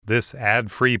This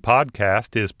ad-free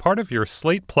podcast is part of your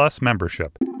Slate Plus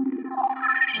membership.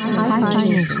 Hi-Fi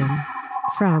Nation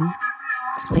from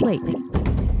Slate.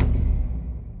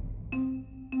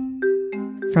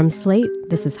 From Slate,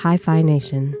 this is Hi-Fi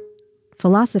Nation,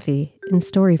 philosophy in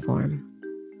story form.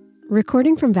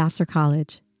 Recording from Vassar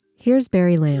College, here's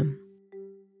Barry Lamb.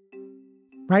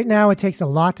 Right now, it takes a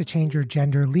lot to change your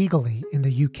gender legally in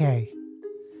the UK.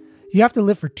 You have to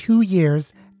live for 2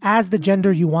 years as the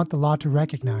gender you want the law to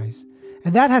recognize,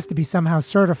 and that has to be somehow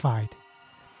certified.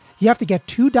 You have to get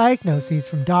 2 diagnoses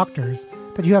from doctors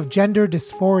that you have gender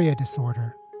dysphoria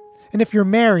disorder. And if you're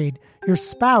married, your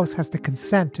spouse has to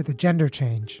consent to the gender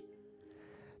change.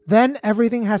 Then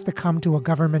everything has to come to a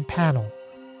government panel,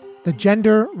 the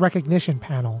Gender Recognition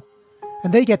Panel,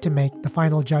 and they get to make the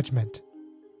final judgment.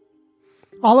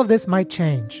 All of this might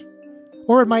change,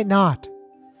 or it might not.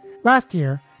 Last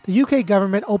year, the UK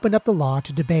government opened up the law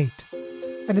to debate,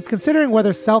 and it's considering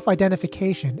whether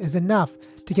self-identification is enough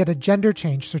to get a gender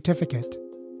change certificate.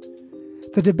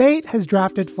 The debate has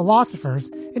drafted philosophers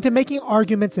into making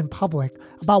arguments in public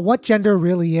about what gender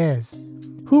really is,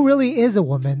 who really is a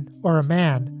woman or a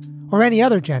man, or any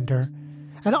other gender,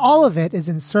 and all of it is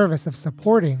in service of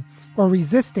supporting or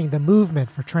resisting the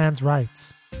movement for trans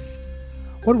rights.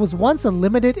 What was once a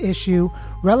limited issue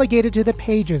relegated to the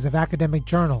pages of academic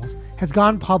journals has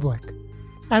gone public,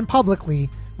 and publicly,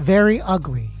 very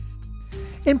ugly.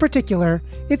 In particular,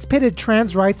 it's pitted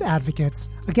trans rights advocates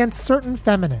against certain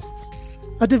feminists,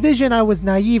 a division I was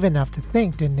naive enough to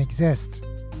think didn't exist.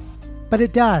 But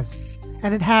it does,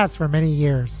 and it has for many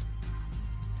years.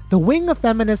 The wing of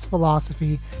feminist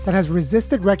philosophy that has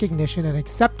resisted recognition and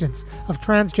acceptance of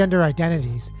transgender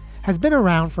identities has been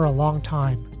around for a long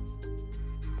time.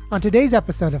 On today's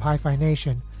episode of Hi-Fi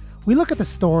Nation, we look at the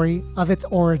story of its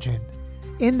origin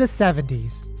in the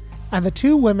 70s and the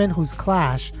 2 women whose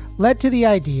clash led to the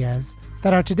ideas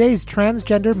that are today's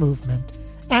transgender movement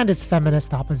and its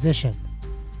feminist opposition.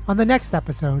 On the next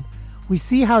episode, we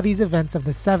see how these events of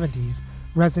the 70s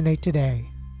resonate today.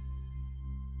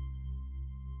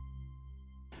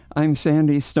 I'm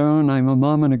Sandy Stone. I'm a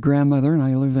mom and a grandmother, and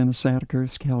I live in Santa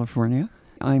Cruz, California.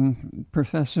 I'm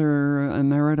Professor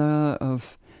Emerita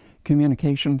of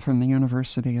Communication from the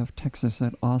University of Texas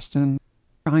at Austin.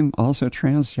 I'm also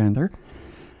transgender.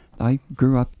 I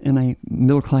grew up in a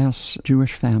middle-class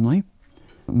Jewish family.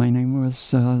 My name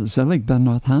was Zelig Ben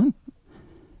Natan,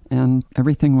 and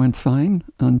everything went fine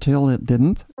until it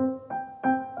didn't.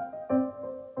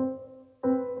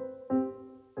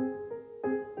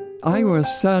 I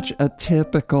was such a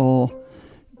typical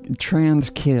trans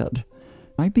kid.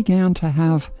 I began to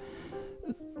have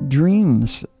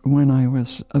dreams when I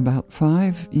was about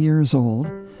 5 years old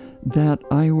that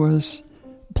I was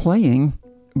playing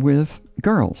with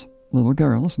girls, little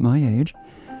girls my age.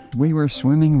 We were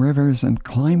swimming rivers and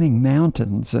climbing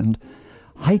mountains and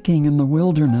hiking in the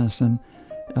wilderness and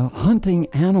hunting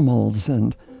animals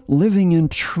and living in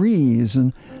trees.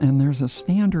 And there's a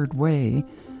standard way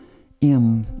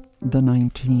in the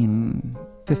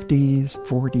 1950s,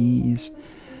 40s,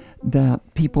 that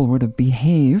people would have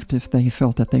behaved if they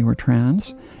felt that they were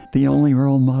trans. The only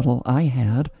role model I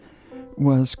had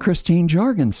was Christine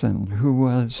Jorgensen, who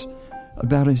was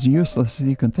about as useless as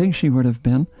you could think she would have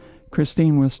been.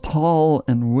 Christine was tall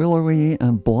and willowy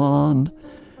and blonde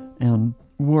and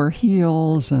wore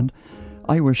heels, and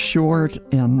I was short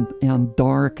and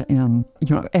dark and,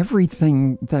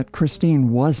 everything that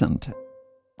Christine wasn't.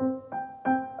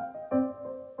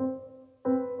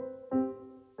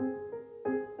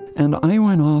 And I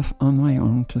went off on my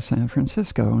own to San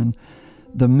Francisco, and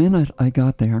the minute I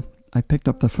got there, I picked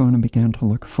up the phone and began to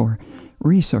look for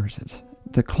resources.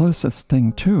 The closest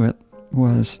thing to it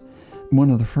was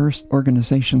one of the first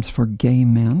organizations for gay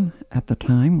men at the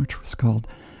time, which was called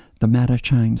the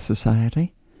Metaphysics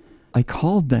Society. I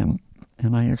called them,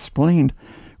 and I explained,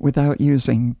 without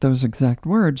using those exact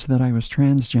words, that I was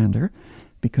transgender,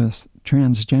 because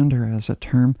transgender as a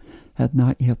term had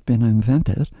not yet been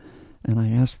invented. And I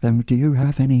asked them, do you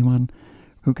have anyone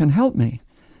who can help me?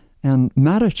 And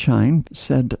Matachine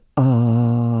said,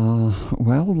 no.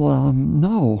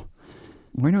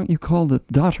 Why don't you call the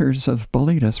Daughters of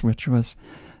Bilitis, which was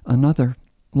another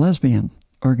lesbian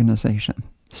organization?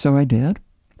 So I did.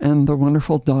 And the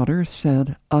wonderful daughter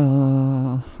said,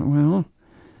 no,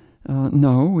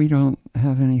 we don't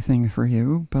have anything for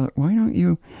you, but why don't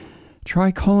you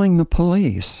try calling the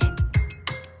police?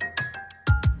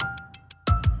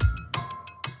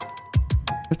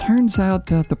 It turns out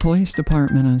that the police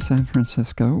department in San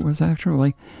Francisco was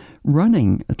actually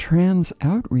running a trans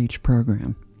outreach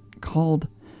program called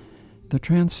the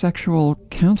Transsexual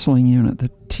Counseling Unit, the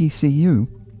TCU.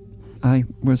 I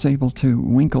was able to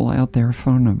winkle out their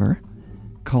phone number,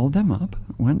 called them up,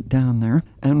 went down there,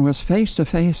 and was face to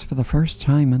face for the first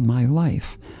time in my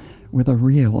life with a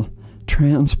real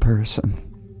trans person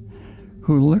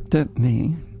who looked at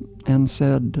me and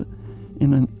said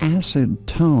in an acid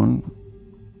tone,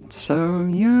 "So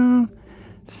you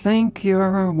think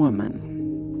you're a woman?"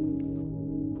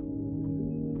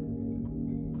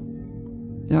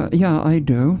 Yeah, I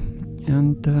do.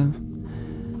 And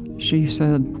she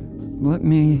said, "Let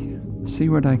me see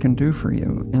what I can do for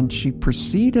you." And she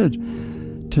proceeded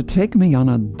to take me on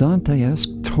a Dante-esque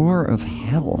tour of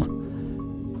hell.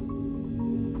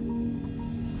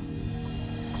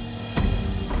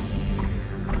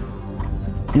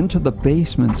 Into the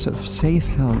basements of safe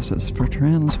houses for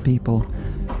trans people.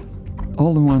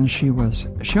 All the ones she was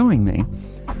showing me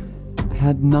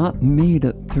had not made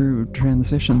it through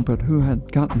transition, but who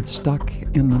had gotten stuck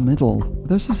in the middle.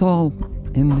 This is all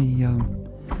in the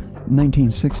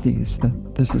 1960s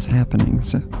that this is happening,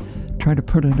 so try to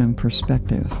put it in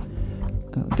perspective.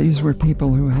 These were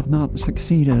people who had not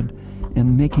succeeded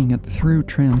in making it through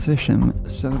transition,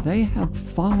 so they had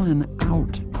fallen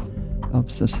out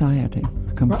of society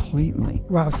completely.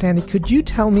 Wow, Sandy, could you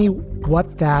tell me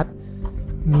what that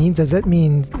means? Does it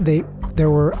mean there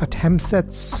were attempts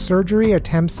at surgery,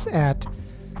 attempts at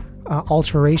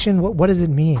alteration? What does it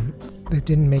mean they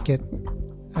didn't make it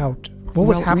out? What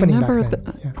was happening back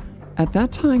then? At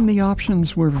that time, the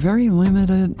options were very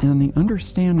limited, and the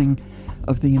understanding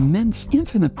of the immense,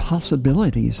 infinite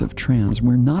possibilities of trans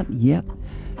were not yet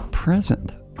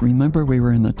present. Remember, we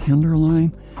were in the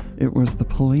Tenderloin. It was the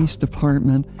police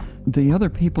department. The other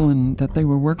people that they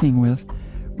were working with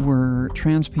were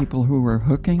trans people who were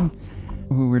hooking,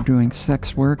 who were doing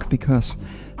sex work because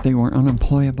they were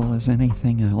unemployable as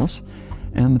anything else.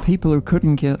 And the people who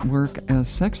couldn't get work as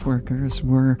sex workers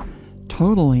were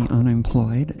totally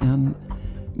unemployed, and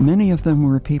many of them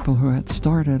were people who had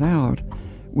started out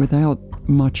without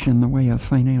much in the way of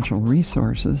financial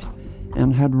resources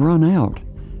and had run out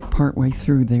partway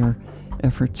through their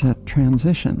efforts at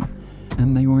transition.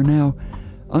 And they were now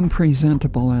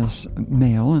unpresentable as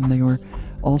male, and they were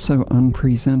also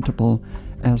unpresentable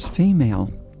as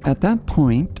female. At that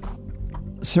point,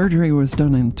 surgery was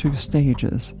done in 2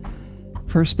 stages.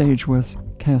 First stage was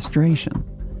castration,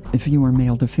 if you were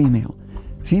male to female.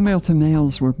 Female to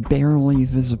males were barely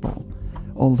visible,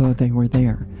 although they were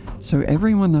there. So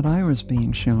everyone that I was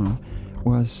being shown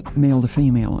was male to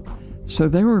female. So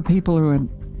there were people who had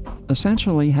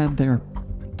essentially had their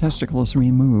testicles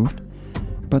removed,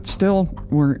 but still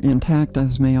were intact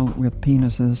as male with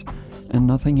penises and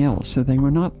nothing else. So they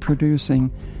were not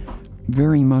producing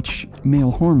very much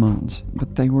male hormones,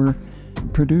 but they were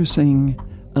producing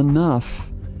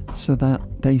enough so that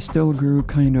they still grew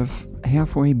kind of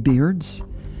halfway beards,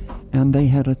 and they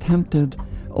had attempted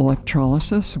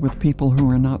electrolysis with people who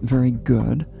were not very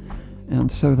good, and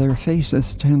so their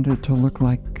faces tended to look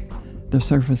like the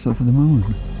surface of the moon.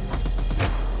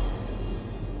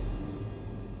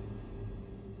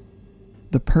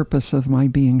 The purpose of my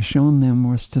being shown them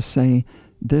was to say,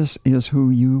 this is who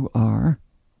you are.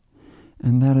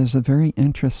 And that is a very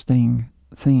interesting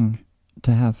thing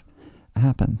to have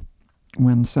happen.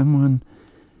 When someone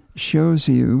shows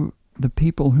you the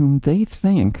people whom they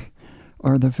think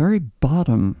are the very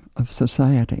bottom of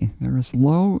society, they're as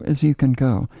low as you can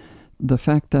go. The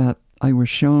fact that I was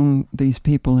shown these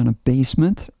people in a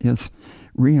basement is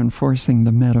reinforcing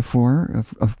the metaphor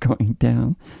of going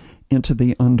down into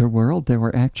the underworld. There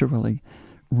were actually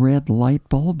red light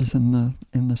bulbs in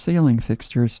the ceiling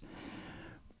fixtures.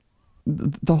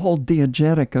 The whole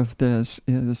diegetic of this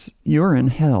is you're in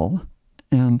hell,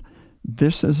 and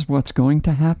this is what's going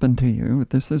to happen to you.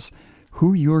 This is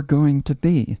who you're going to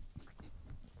be.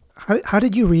 How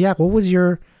did you react? What was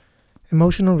your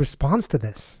emotional response to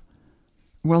this?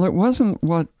 Well, it wasn't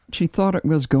what she thought it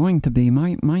was going to be.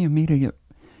 My immediate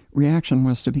reaction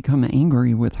was to become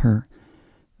angry with her.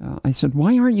 I said,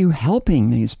 why aren't you helping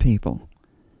these people?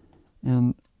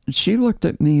 And she looked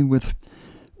at me with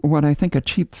what I think a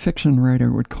cheap fiction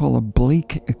writer would call a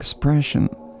bleak expression.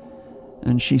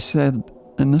 And she said,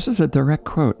 and this is a direct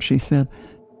quote, she said,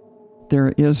 there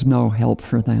is no help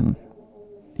for them.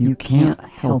 You can't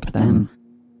help them.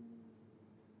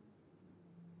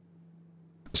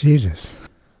 Jesus.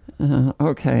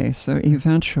 Okay, so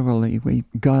eventually we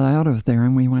got out of there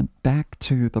and we went back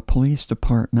to the police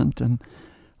department, and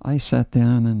I sat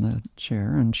down in the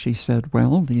chair and she said,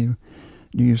 well, do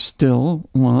you still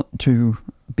want to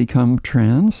become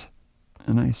trans?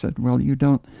 And I said, well, you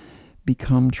don't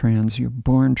become trans, you're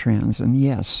born trans. And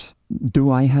yes,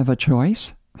 do I have a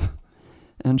choice?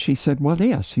 And she said, well,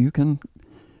 yes, you can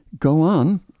go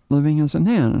on living as a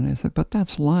nan. And I said, but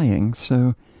that's lying.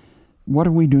 So what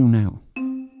do we do now?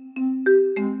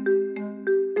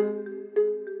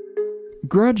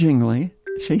 Grudgingly,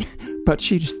 she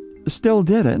still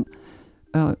did it.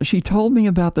 She told me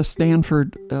about the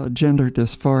Stanford gender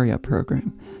dysphoria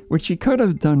program, which she could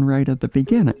have done right at the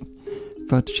beginning.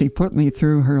 But she put me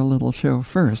through her little show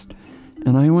first.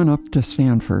 And I went up to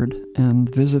Stanford and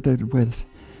visited with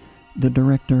the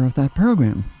director of that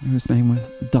program, whose name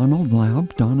was Donald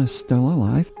Laub. Don is still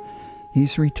alive.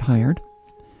 He's retired.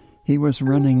 He was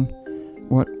running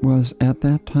what was at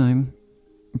that time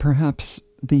perhaps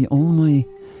the only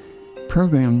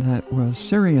program that was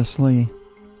seriously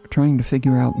trying to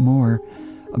figure out more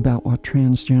about what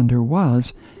transgender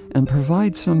was and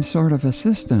provide some sort of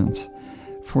assistance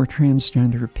for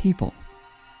transgender people.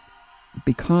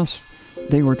 Because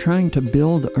they were trying to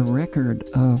build a record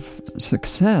of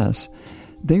success,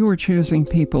 they were choosing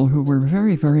people who were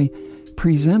very, very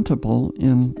presentable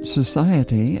in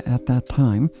society at that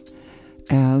time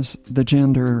as the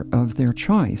gender of their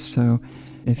choice. So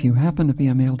if you happen to be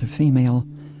a male to female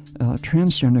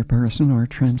transgender person, or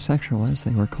transsexual as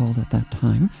they were called at that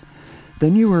time,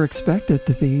 then you were expected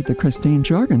to be the Christine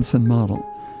Jorgensen model.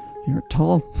 You're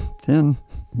tall, thin,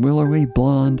 willowy,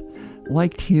 blonde,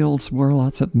 liked heels, wore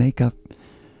lots of makeup,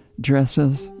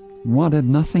 dresses, wanted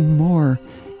nothing more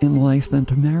in life than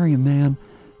to marry a man,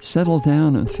 settle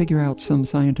down, and figure out some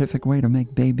scientific way to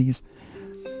make babies.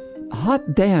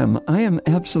 Hot damn, I am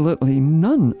absolutely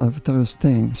none of those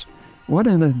things. What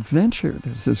an adventure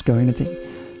this is going to be.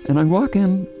 And I walk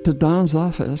into Don's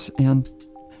office and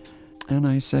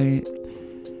I say,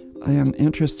 I am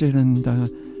interested in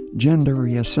gender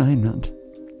reassignment.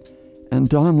 And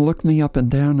Don looked me up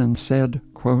and down and said,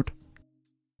 quote,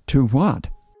 to what?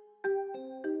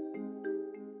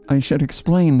 I should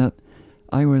explain that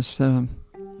I was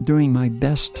doing my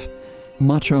best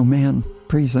macho man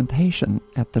presentation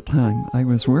at the time. I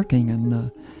was working in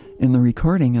the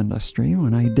recording industry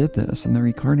when I did this, and the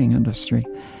recording industry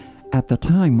at the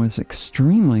time was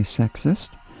extremely sexist.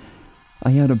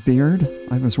 I had a beard,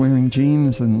 I was wearing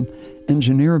jeans and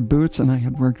engineer boots, and I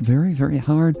had worked very, very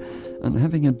hard on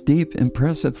having a deep,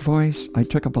 impressive voice. I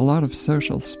took up a lot of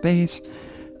social space.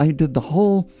 I did the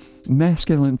whole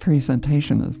masculine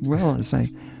presentation as well as I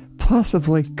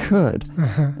possibly could.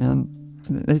 And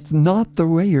it's not the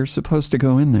way you're supposed to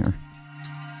go in there.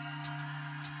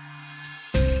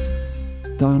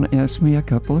 Don asked me a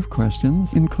couple of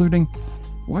questions, including,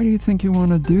 why do you think you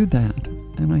want to do that?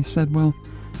 And I said, well,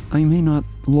 I may not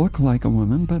look like a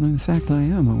woman, but in fact I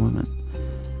am a woman.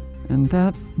 And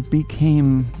that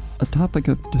became a topic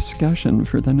of discussion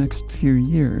for the next few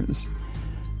years.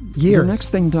 Years? The next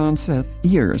thing Don said,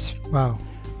 years. Wow.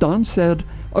 Don said,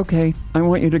 okay, I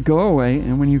want you to go away,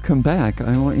 and when you come back,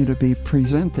 I want you to be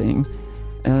presenting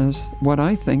as what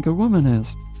I think a woman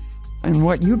is, and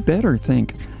what you better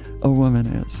think a woman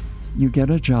is. You get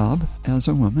a job as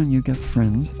a woman, you get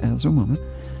friends as a woman,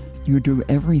 you do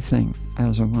everything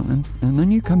as a woman, and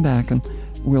then you come back and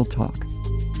we'll talk.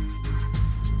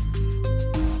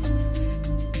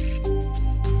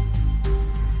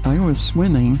 I was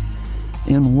swimming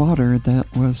in water that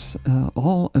was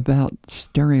all about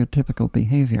stereotypical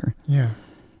behavior. Yeah.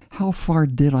 How far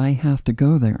did I have to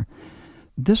go there?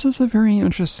 This is a very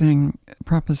interesting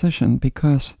proposition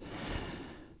because,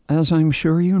 as I'm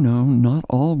sure you know, not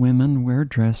all women wear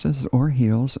dresses or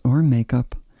heels or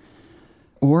makeup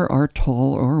or are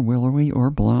tall or willowy or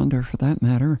blonde or, for that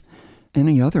matter,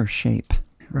 any other shape.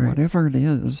 Right. Whatever it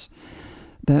is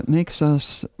that makes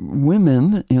us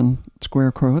women, in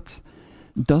square quotes,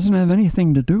 doesn't have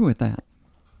anything to do with that.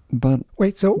 But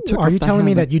wait, so are you telling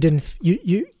me that you didn't,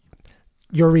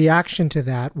 your reaction to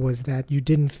that was that you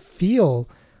didn't feel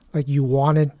like you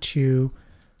wanted to,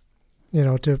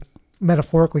 to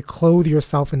metaphorically clothe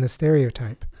yourself in the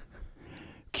stereotype?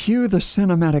 Cue the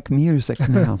cinematic music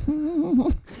now.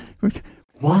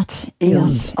 What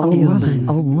is a woman?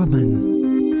 A woman.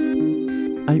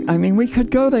 I mean, we could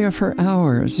go there for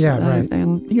hours. Yeah, right.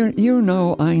 And you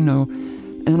know, I know,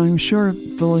 and I'm sure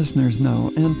the listeners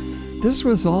know. And this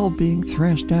was all being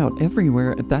threshed out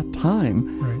everywhere at that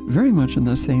time, right, very much in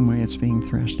the same way it's being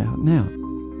threshed out now.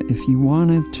 If you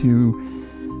wanted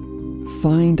to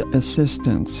find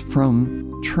assistance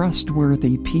from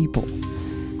trustworthy people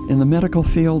in the medical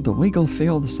field, the legal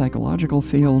field, the psychological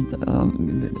field,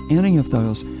 any of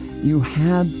those, you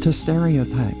had to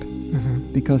stereotype.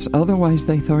 Mm-hmm. Because otherwise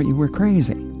they thought you were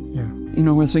crazy.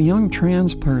 Yeah. As a young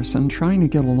trans person trying to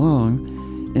get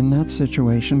along in that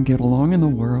situation, get along in the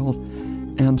world,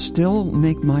 and still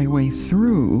make my way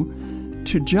through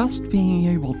to just being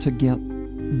able to get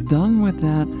done with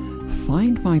that,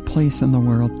 find my place in the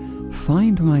world,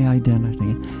 find my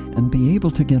identity, and be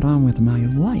able to get on with my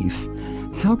life,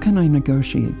 how can I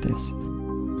negotiate this?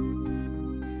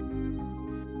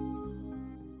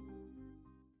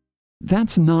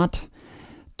 That's not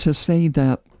to say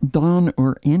that Don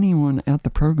or anyone at the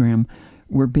program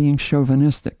were being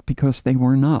chauvinistic, because they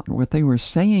were not. What they were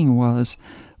saying was,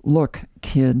 look,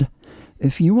 kid,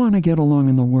 if you want to get along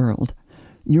in the world,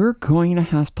 you're going to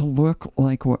have to look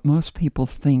like what most people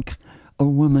think a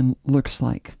woman looks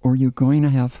like, or you're going to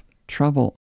have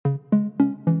trouble.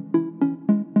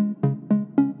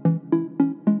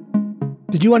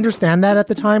 Did you understand that at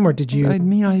the time, or did you? I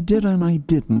mean, I did and I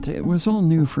didn't. It was all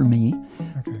new for me.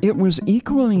 Okay. It was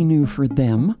equally new for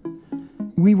them.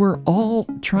 We were all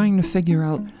trying to figure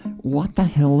out what the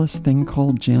hell this thing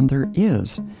called gender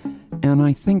is. And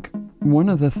I think one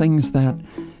of the things that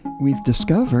we've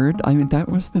discovered, I mean, that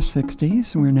was the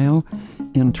 60s. We're now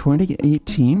in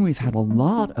 2018. We've had a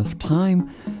lot of time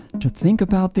to think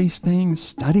about these things,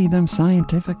 study them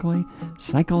scientifically,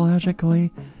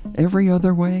 psychologically, every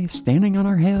other way, standing on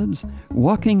our heads,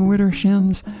 walking with our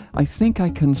shins. I think I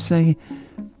can say,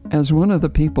 as one of the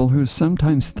people who's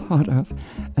sometimes thought of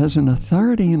as an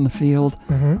authority in the field,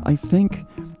 I think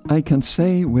I can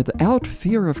say without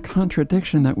fear of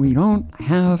contradiction that we don't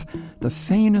have the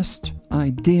faintest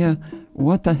idea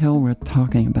what the hell we're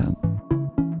talking about.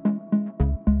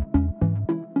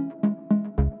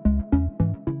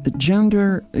 The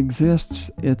gender exists,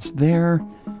 it's there,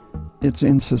 it's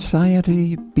in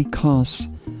society because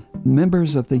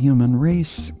members of the human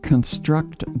race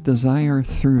construct desire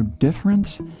through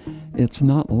difference. It's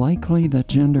not likely that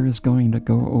gender is going to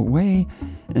go away,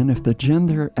 and if the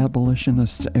gender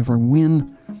abolitionists ever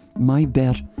win, my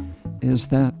bet is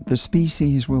that the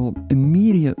species will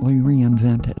immediately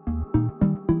reinvent it.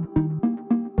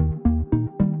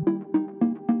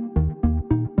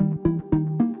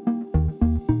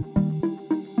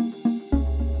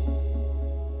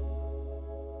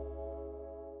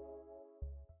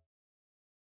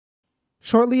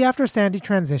 Shortly after Sandy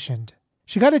transitioned,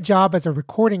 she got a job as a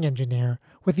recording engineer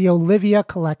with the Olivia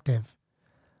Collective.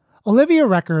 Olivia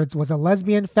Records was a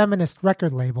lesbian feminist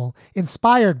record label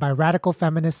inspired by radical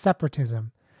feminist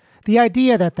separatism, the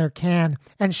idea that there can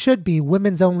and should be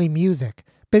women's-only music,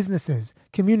 businesses,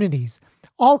 communities,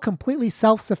 all completely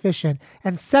self-sufficient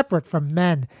and separate from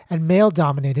men and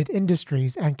male-dominated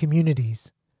industries and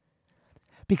communities.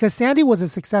 Because Sandy was a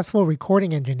successful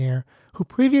recording engineer who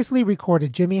previously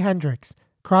recorded Jimi Hendrix,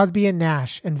 Crosby and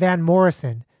Nash, and Van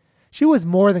Morrison, she was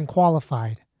more than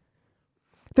qualified.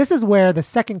 This is where the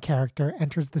second character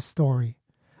enters the story,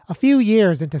 a few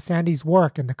years into Sandy's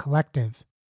work in the collective.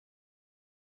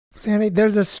 Sandy,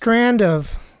 there's a strand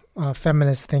of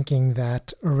feminist thinking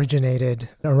that originated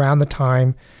around the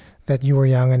time that you were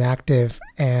young and active,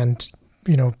 and,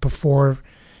 before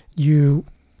you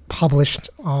published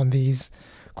on these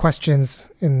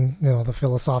questions in the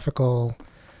philosophical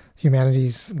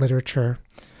humanities literature.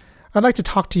 I'd like to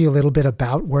talk to you a little bit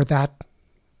about where that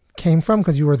came from,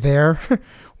 because you were there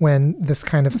when this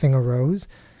kind of thing arose.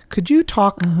 Could you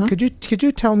talk? Could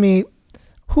you tell me,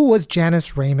 who was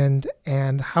Janice Raymond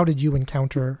and how did you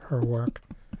encounter her work?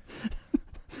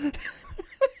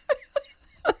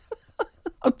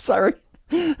 I'm sorry.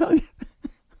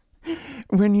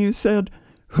 When you said,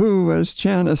 who was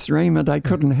Janice Raymond, I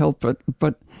couldn't help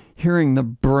but hearing the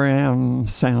Bram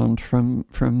sound from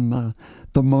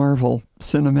the Marvel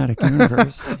Cinematic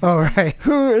Universe. Oh, right.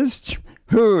 Who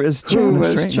is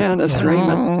Janice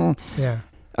Raymond? Yeah.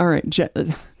 All right.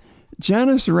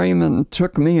 Janice Raymond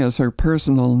took me as her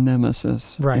personal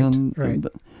nemesis. Right,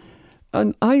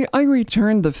 And I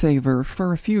returned the favor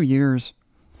for a few years,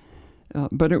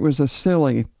 but it was a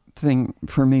silly thing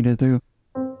for me to do.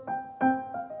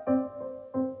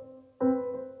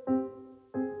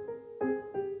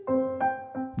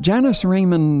 Janice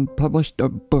Raymond published a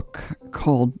book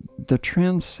called The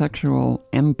Transsexual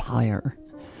Empire,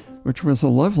 which was a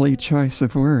lovely choice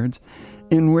of words,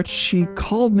 in which she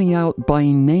called me out by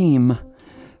name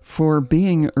for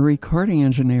being a recording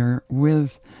engineer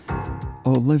with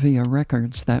Olivia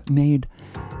Records that made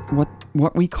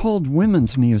what we called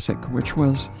women's music, which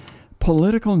was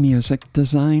political music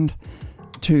designed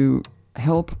to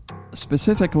help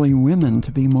specifically women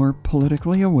to be more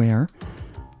politically aware.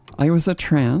 I was a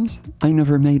trans. I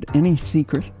never made any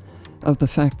secret of the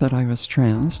fact that I was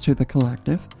trans to the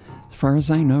collective. As far as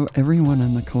I know, everyone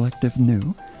in the collective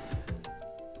knew.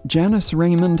 Janice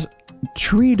Raymond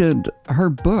treated her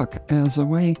book as a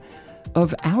way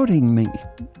of outing me.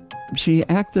 She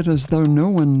acted as though no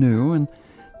one knew, and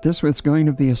this was going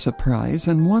to be a surprise.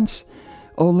 And once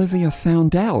Olivia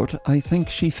found out, I think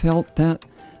she felt that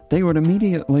they would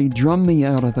immediately drum me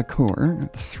out of the Corps,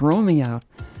 throw me out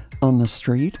on the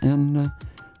street, and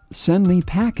send me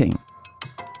packing.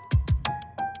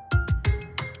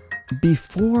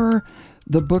 Before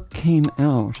the book came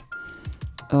out,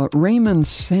 Raymond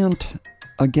sent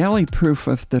a galley proof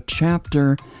of the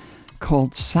chapter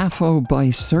called Sappho by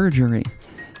Surgery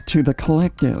to the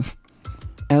collective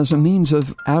as a means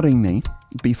of outing me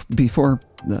before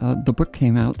the book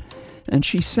came out. And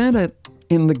she sent it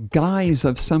in the guise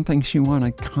of something she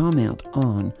wanted to comment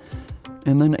on.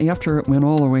 And then after it went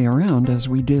all the way around, as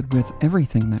we did with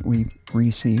everything that we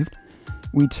received,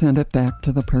 we'd send it back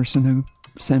to the person who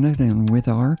sent it in with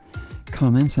our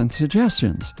comments and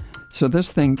suggestions. So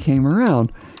this thing came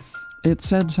around. It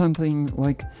said something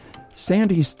like,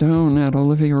 Sandy Stone at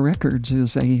Olivia Records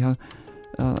is an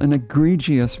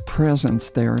egregious presence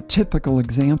there, a typical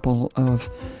example of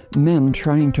men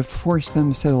trying to force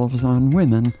themselves on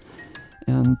women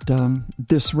and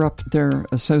disrupt their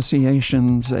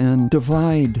associations and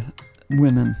divide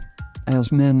women,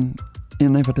 as men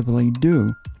inevitably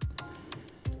do.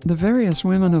 The various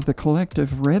women of the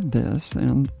collective read this,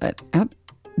 and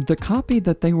the copy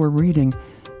that they were reading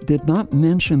did not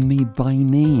mention me by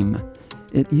name.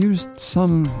 It used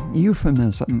some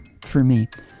euphemism for me.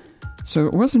 So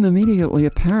it wasn't immediately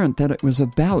apparent that it was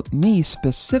about me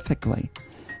specifically.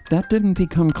 That didn't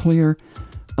become clear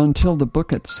until the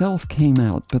book itself came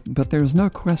out, but there's no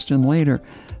question later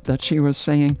that she was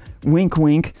saying, wink,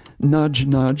 wink, nudge,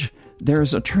 nudge,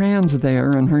 there's a trans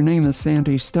there and her name is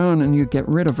Sandy Stone and you get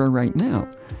rid of her right now.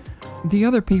 The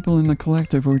other people in the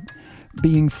collective were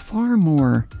being far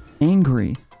more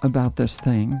angry about this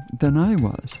thing than I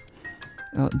was.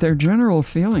 Their general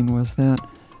feeling was that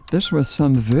this was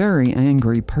some very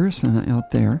angry person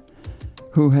out there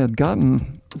who had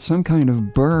gotten some kind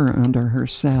of burr under her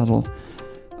saddle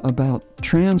about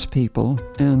trans people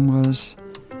and was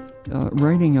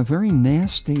writing a very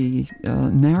nasty,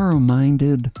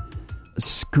 narrow-minded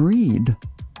screed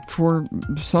for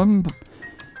some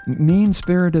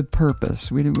mean-spirited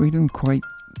purpose. We didn't quite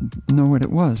know what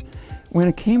it was. When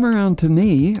it came around to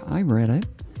me, I read it,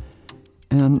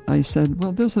 and I said,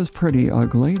 well, this is pretty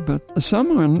ugly, but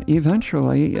someone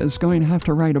eventually is going to have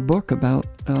to write a book about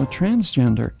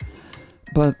transgender.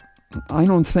 But I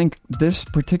don't think this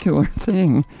particular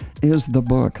thing is the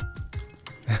book.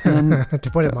 And,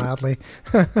 to put it mildly.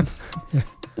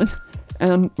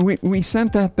 And we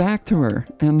sent that back to her,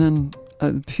 and then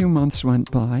a few months went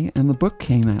by, and the book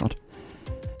came out.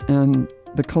 And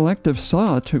the collective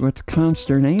saw, to its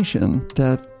consternation,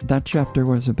 that chapter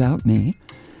was about me.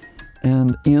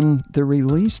 And in the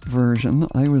released version,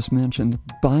 I was mentioned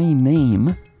by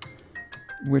name,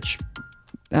 which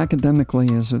academically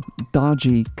is a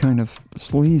dodgy, kind of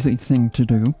sleazy thing to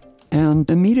do. And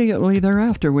immediately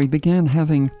thereafter, we began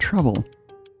having trouble.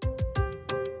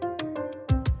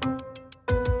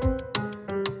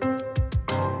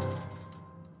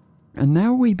 And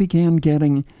now we began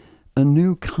getting a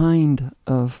new kind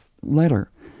of letter.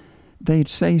 They'd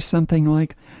say something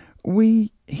like,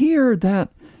 we hear that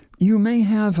you may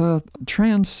have a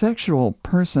transsexual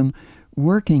person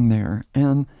working there,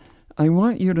 and I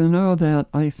want you to know that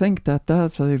I think that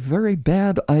that's a very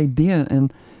bad idea,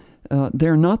 and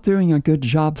they're not doing a good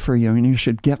job for you, and you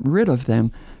should get rid of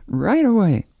them right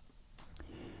away.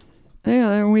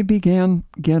 And we began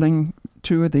getting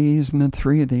 2 of these, and then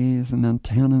 3 of these, and then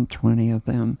 10 and 20 of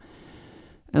them,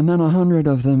 and then 100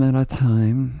 of them at a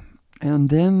time. And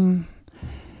then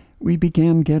we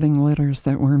began getting letters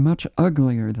that were much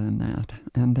uglier than that,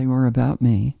 and they were about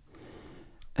me,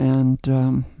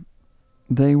 and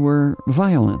they were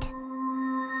violent.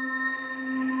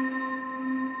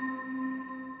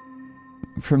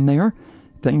 From there,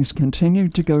 things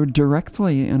continued to go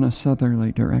directly in a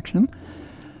southerly direction.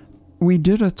 We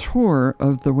did a tour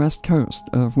of the West Coast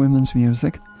of women's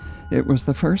music. It was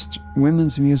the first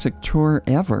women's music tour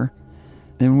ever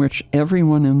in which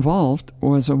everyone involved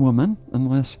was a woman,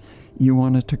 unless you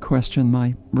wanted to question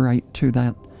my right to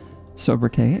that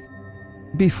sobriquet.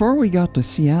 Before we got to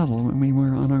Seattle, when we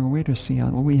were on our way to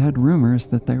Seattle, we had rumors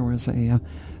that there was a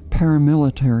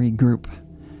paramilitary group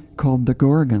called the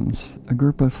Gorgons, a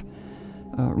group of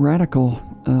radical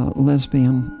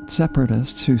lesbian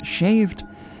separatists who shaved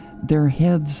their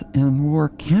heads and wore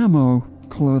camo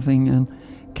clothing and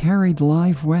carried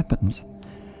live weapons,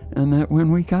 and that when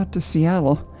we got to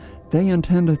Seattle, they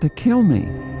intended to kill me.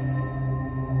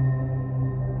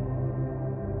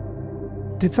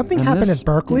 Did something happen at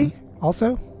Berkeley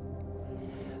also?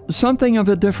 Something of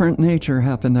a different nature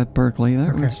happened at Berkeley.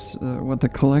 That was what the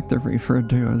collective referred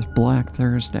to as Black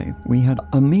Thursday. We had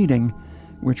a meeting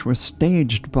which was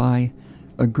staged by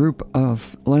a group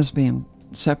of lesbian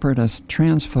separatist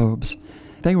transphobes.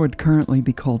 They would currently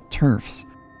be called TERFs.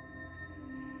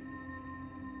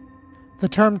 The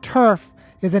term TERF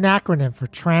is an acronym for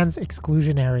Trans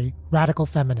Exclusionary Radical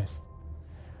Feminists.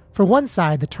 For one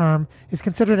side, the term is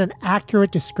considered an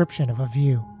accurate description of a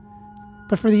view,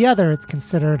 but for the other, it's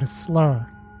considered a slur.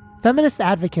 Feminist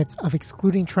advocates of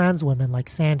excluding trans women like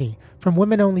Sandy from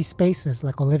women-only spaces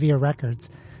like Olivia Records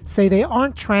say they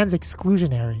aren't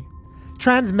trans-exclusionary.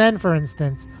 Trans men, for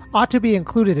instance, ought to be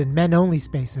included in men-only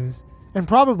spaces, and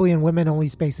probably in women-only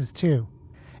spaces too.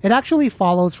 It actually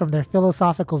follows from their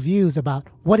philosophical views about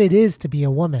what it is to be a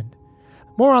woman.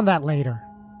 More on that later.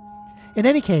 In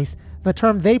any case, the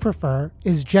term they prefer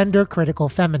is gender-critical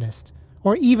feminist,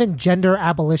 or even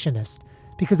gender-abolitionist,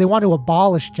 because they want to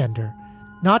abolish gender,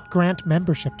 not grant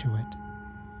membership to it.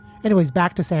 Anyways,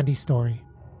 back to Sandy's story.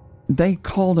 They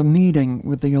called a meeting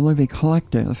with the Olivia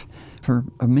Collective for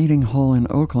a meeting hall in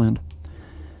Oakland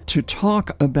to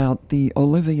talk about the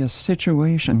Olivia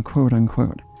situation, quote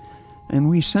unquote. And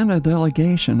we sent a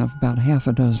delegation of about half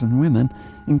a dozen women,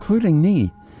 including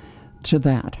me, to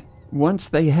that. Once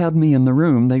they had me in the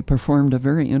room, they performed a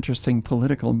very interesting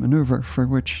political maneuver for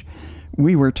which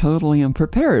we were totally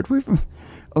unprepared.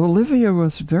 Olivia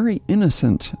was very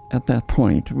innocent at that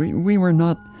point. We were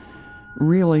not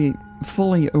really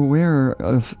fully aware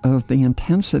of the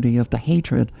intensity of the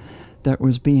hatred that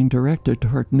was being directed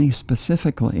toward me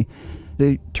specifically.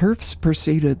 The TERFs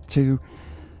proceeded to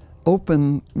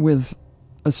open with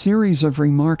a series of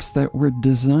remarks that were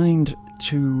designed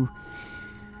to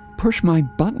push my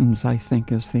buttons, I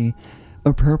think is the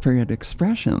appropriate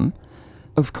expression.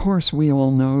 Of course, we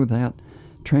all know that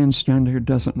transgender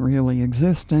doesn't really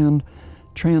exist and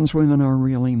trans women are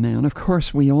really men. Of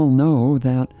course, we all know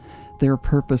that their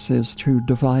purpose is to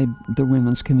divide the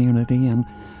women's community and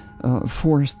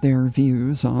force their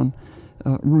views on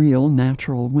real,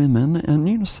 natural women,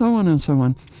 and so on and so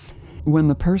on. When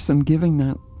the person giving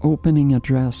that opening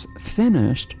address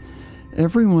finished,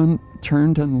 everyone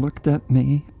turned and looked at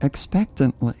me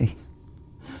expectantly.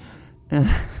 And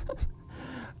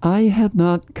I had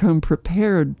not come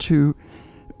prepared to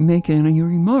make any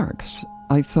remarks.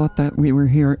 I thought that we were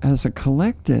here as a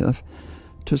collective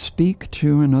to speak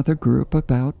to another group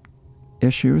about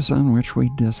issues on which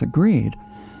we disagreed.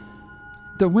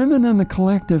 The women in the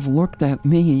collective looked at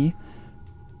me,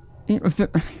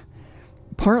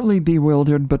 partly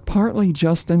bewildered, but partly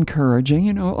just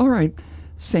encouraging, all right,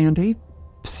 Sandy,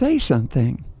 say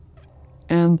something.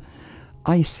 And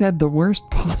I said the worst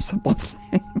possible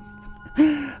thing.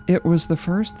 It was the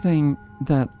first thing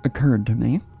that occurred to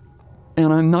me.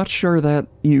 And I'm not sure that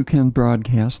you can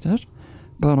broadcast it,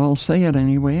 but I'll say it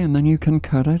anyway, and then you can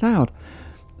cut it out.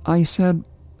 I said,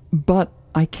 but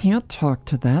I can't talk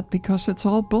to that because it's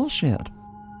all bullshit.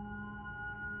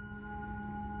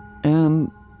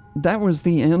 And that was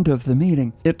the end of the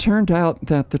meeting. It turned out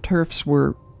that the TERFs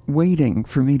were waiting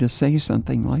for me to say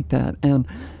something like that, and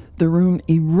the room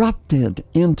erupted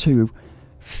into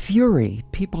fury.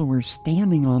 People were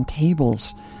standing on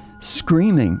tables,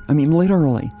 screaming,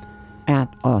 literally,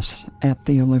 at us, at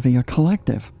the Olivia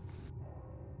Collective.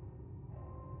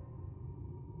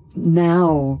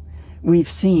 Now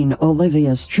we've seen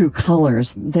Olivia's true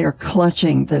colors. They're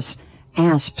clutching this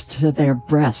asp to their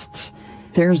breasts.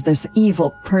 There's this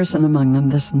evil person among them,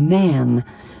 this man,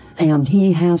 and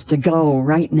he has to go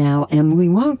right now, and we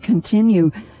won't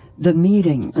continue the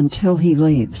meeting until he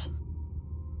leaves.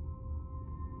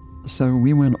 So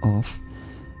we went off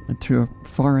to a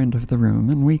far end of the room,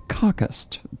 and we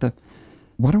caucused.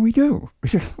 What do we do?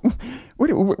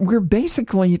 We're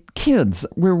basically kids.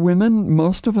 We're women.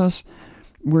 Most of us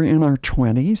were in our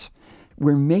 20s.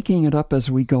 We're making it up as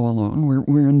we go along.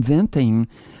 We're inventing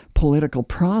political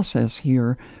process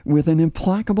here with an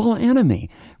implacable enemy.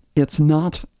 It's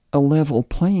not a level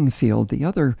playing field. The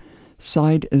other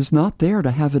side is not there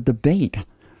to have a debate.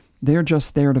 They're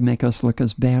just there to make us look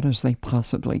as bad as they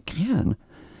possibly can.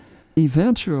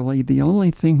 Eventually, the only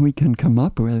thing we can come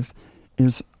up with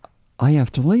is, I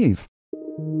have to leave.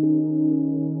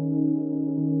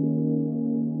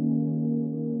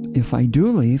 If I do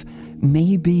leave,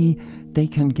 maybe they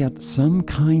can get some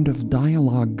kind of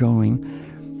dialogue going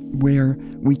where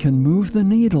we can move the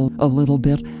needle a little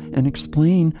bit and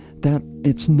explain that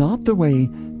it's not the way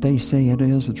they say it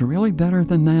is. It's really better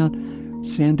than that.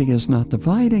 Sandy is not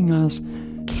dividing us.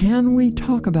 Can we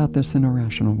talk about this in a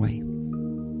rational way?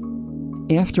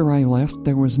 After I left,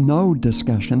 there was no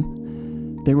discussion.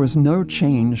 There was no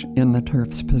change in the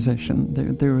TERF's position.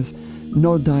 There was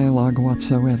no dialogue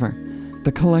whatsoever.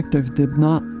 The collective did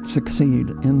not succeed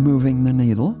in moving the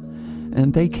needle,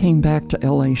 and they came back to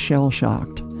LA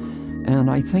shell-shocked. And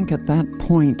I think at that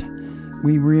point,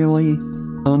 we really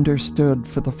understood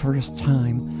for the first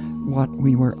time what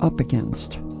we were up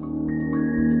against.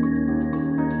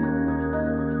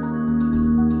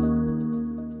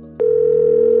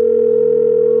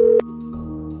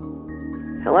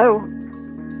 Hello?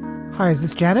 Hi, is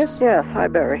this Janice? Yes, hi,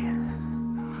 Barry.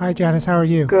 Hi, Janice. How are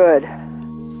you? Good.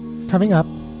 Coming up,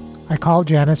 I call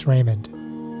Janice Raymond.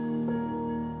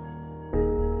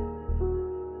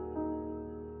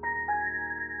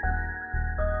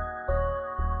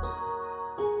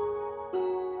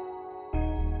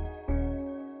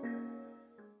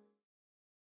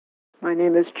 My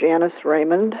name is Janice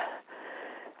Raymond.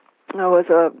 I was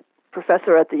a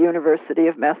professor at the University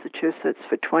of Massachusetts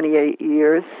for 28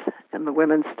 years in the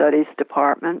Women's Studies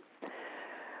Department.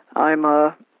 I'm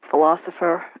a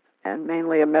philosopher and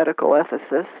mainly a medical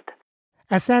ethicist.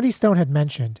 As Sandy Stone had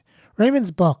mentioned,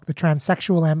 Raymond's book, The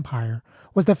Transsexual Empire,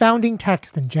 was the founding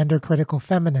text in gender-critical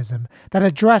feminism that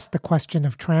addressed the question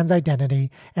of trans identity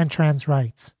and trans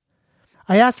rights.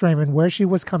 I asked Raymond where she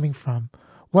was coming from,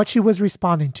 what she was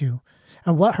responding to,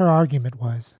 and what her argument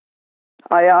was.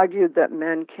 I argued that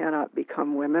men cannot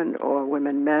become women or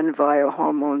women men via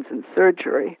hormones and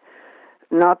surgery,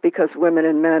 not because women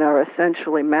and men are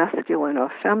essentially masculine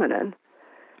or feminine,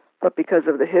 but because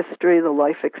of the history, the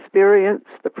life experience,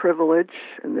 the privilege,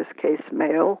 in this case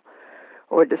male,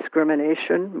 or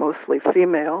discrimination, mostly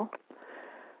female,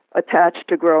 attached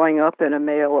to growing up in a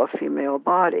male or female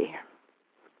body.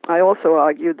 I also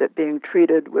argued that being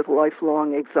treated with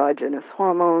lifelong exogenous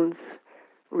hormones,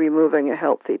 removing a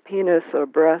healthy penis or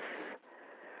breasts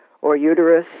or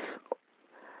uterus,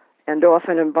 and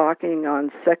often embarking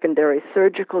on secondary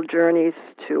surgical journeys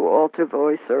to alter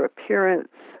voice or appearance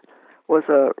was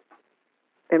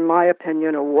in my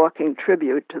opinion, a walking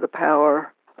tribute to the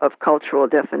power of cultural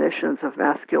definitions of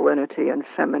masculinity and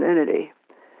femininity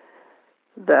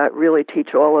that really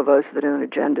teach all of us that in a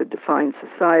gender-defined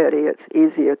society, it's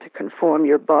easier to conform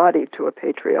your body to a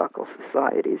patriarchal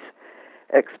society's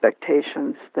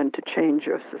expectations than to change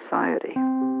your society.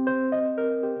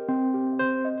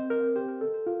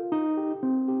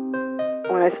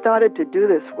 When I started to do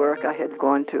this work, I had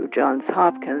gone to Johns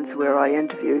Hopkins, where I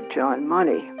interviewed John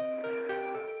Money,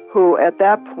 who at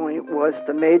that point was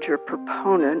the major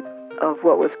proponent of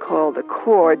what was called the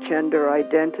core gender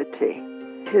identity.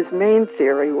 His main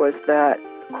theory was that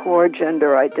core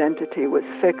gender identity was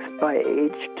fixed by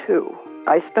age 2.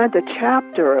 I spent a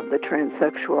chapter of the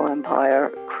Transsexual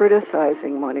Empire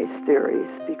criticizing Money's theories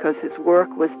because his work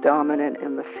was dominant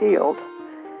in the field.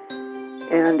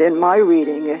 And in my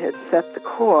reading, it had set the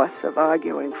course of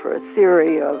arguing for a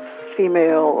theory of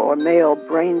female or male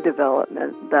brain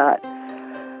development that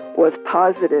was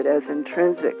posited as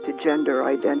intrinsic to gender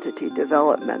identity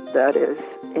development, that is,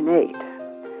 innate.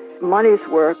 Money's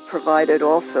work provided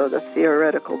also the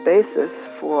theoretical basis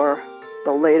for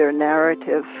the later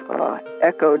narrative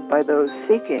echoed by those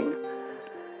seeking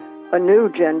a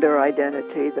new gender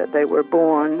identity, that they were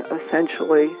born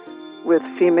essentially with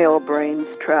female brains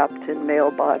trapped in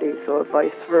male bodies or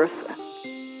vice versa.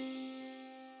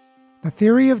 The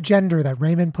theory of gender that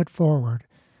Raymond put forward,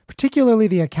 particularly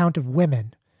the account of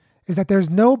women, is that there's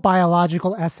no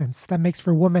biological essence that makes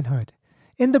for womanhood,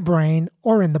 in the brain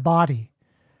or in the body.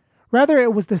 Rather,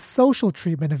 it was the social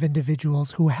treatment of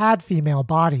individuals who had female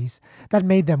bodies that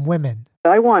made them women.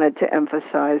 I wanted to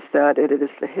emphasize that it is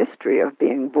the history of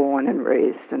being born and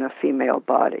raised in a female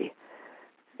body,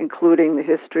 including the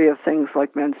history of things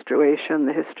like menstruation,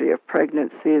 the history of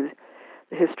pregnancy,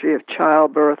 the history of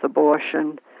childbirth,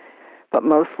 abortion, but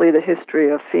mostly the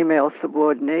history of female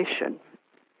subordination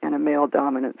in a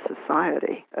male-dominant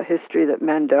society, a history that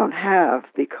men don't have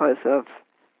because of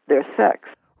their sex.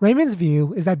 Raymond's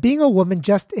view is that being a woman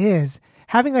just is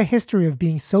having a history of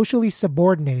being socially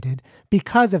subordinated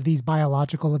because of these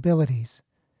biological abilities.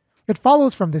 It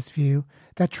follows from this view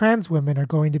that trans women are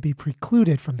going to be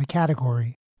precluded from the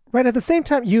category. Right, at the same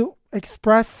time, you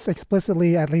express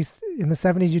explicitly, at least in the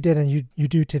 70s you did and you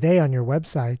do today on your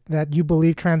website, that you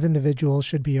believe trans individuals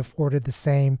should be afforded the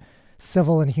same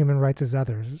civil and human rights as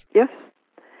others.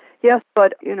 Yes,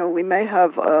 but, we may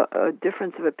have a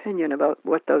difference of opinion about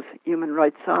what those human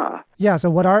rights are. Yeah,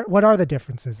 so what are the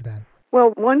differences then?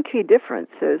 Well, one key difference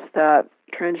is that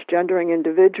transgendering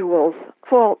individuals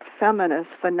fault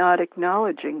feminists for not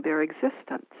acknowledging their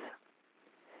existence.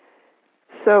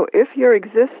 So if your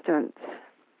existence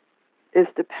is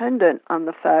dependent on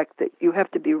the fact that you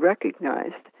have to be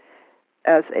recognized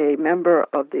as a member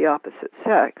of the opposite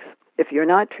sex, if you're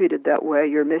not treated that way,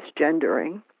 you're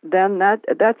misgendering, then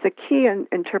that's a key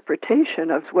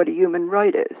interpretation of what a human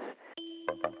right is.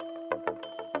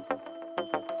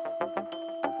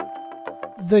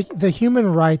 the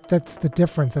human right, that's the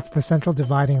difference, that's the central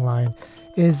dividing line,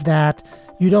 is that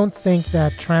you don't think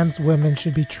that trans women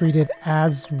should be treated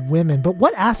as women. But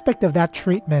what aspect of that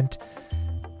treatment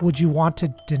would you want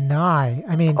to deny?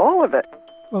 I mean... all of it.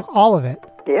 Well, all of it?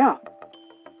 Yeah.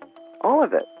 All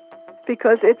of it.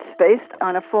 Because it's based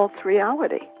on a false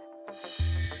reality.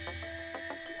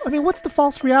 I mean, what's the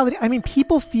false reality? I mean,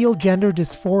 people feel gender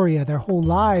dysphoria their whole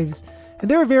lives,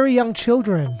 and there are very young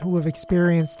children who have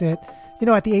experienced it,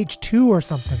 at the age 2 or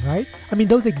something, right? I mean,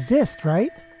 those exist,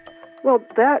 right? Well,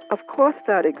 of course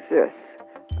that exists.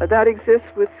 That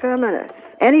exists with feminists.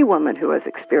 Any woman who has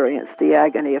experienced the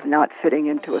agony of not fitting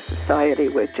into a society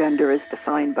where gender is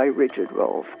defined by rigid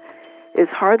roles is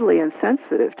hardly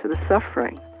insensitive to the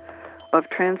suffering of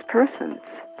trans persons.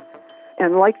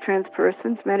 And like trans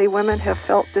persons, many women have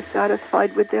felt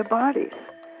dissatisfied with their bodies.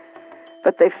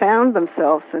 But they found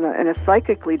themselves in a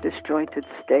psychically disjointed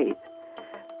state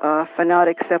for not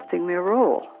accepting their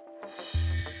role.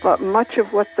 But much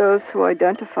of what those who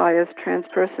identify as trans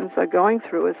persons are going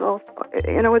through is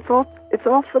it's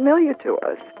all familiar to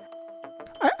us.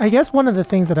 I guess one of the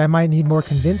things that I might need more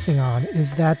convincing on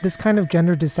is that this kind of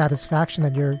gender dissatisfaction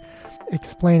that you're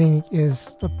explaining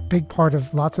is a big part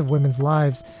of lots of women's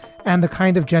lives, and the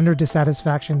kind of gender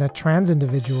dissatisfaction that trans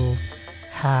individuals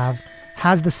have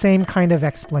has the same kind of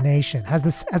explanation, as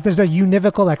there's a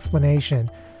univocal explanation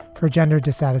for gender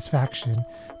dissatisfaction,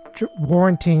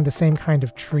 warranting the same kind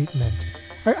of treatment.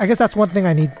 I guess that's one thing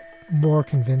I need more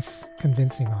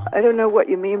convincing on. I don't know what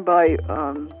you mean by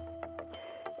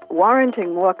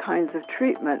warranting more kinds of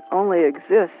treatment. Only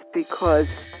exists because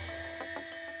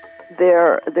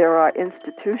there are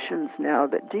institutions now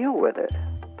that deal with it.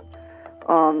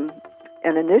 And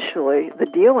initially, the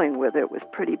dealing with it was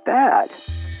pretty bad.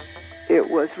 It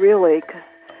was really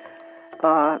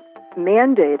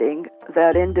mandating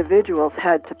that individuals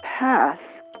had to pass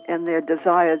in their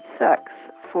desired sex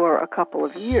for a couple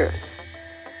of years.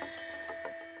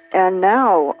 And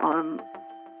now,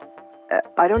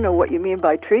 I don't know what you mean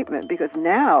by treatment, because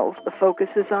now the focus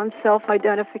is on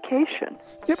self-identification.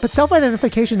 Yeah, but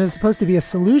self-identification is supposed to be a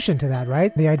solution to that,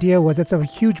 right? The idea was it's a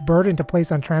huge burden to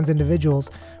place on trans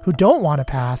individuals who don't want to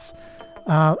pass.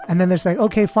 And then they're saying,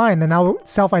 okay, fine. Then now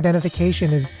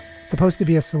self-identification is supposed to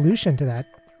be a solution to that,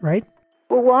 right?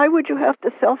 Well, why would you have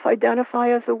to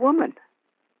self-identify as a woman?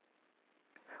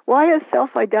 Why is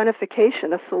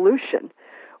self-identification a solution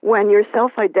when you're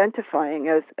self-identifying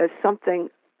as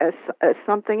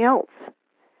something else?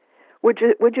 Would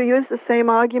you use the same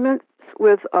arguments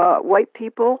with white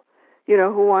people,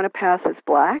 who want to pass as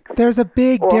blacks? There's a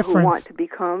big difference. Or who want to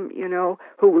become,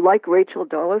 who, like Rachel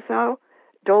Dolezal,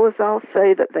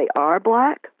 say that they are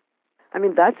black? I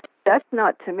mean, that's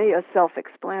not, to me, a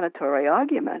self-explanatory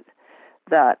argument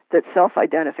that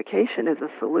self-identification is a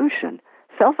solution.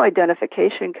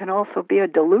 Self-identification can also be a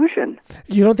delusion.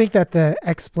 You don't think that the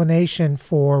explanation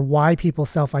for why people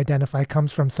self-identify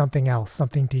comes from something else,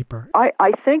 something deeper?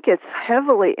 I think it's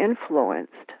heavily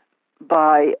influenced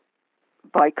by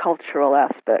cultural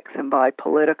aspects and by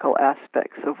political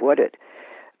aspects of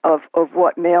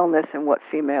what maleness and what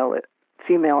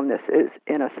femaleness is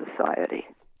in a society.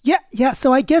 Yeah.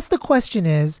 So I guess the question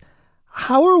is,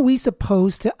 how are we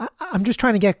supposed to? I'm just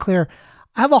trying to get clear.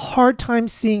 I have a hard time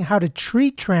seeing how to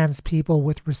treat trans people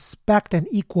with respect and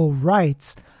equal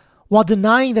rights while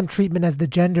denying them treatment as the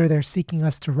gender they're seeking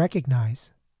us to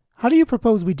recognize. How do you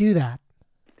propose we do that?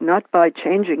 Not by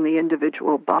changing the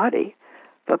individual body,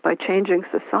 but by changing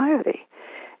society.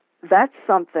 That's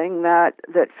something that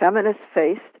feminists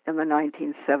faced in the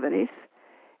 1970s.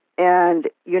 And,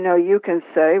 you can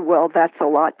say, well, that's a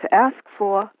lot to ask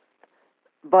for,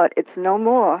 but it's no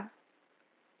more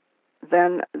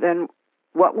than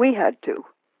what we had to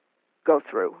go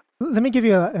through. Let me give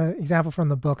you an example from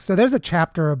the book. So there's a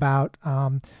chapter about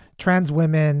trans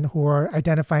women who are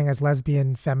identifying as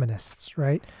lesbian feminists,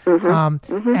 right?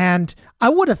 Mm-hmm. And I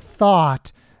would have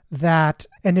thought that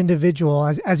an individual,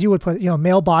 as you would put,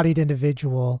 male-bodied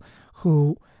individual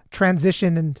who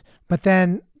transitioned, but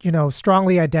then,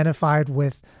 strongly identified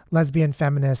with lesbian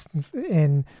feminists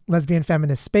in lesbian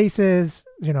feminist spaces,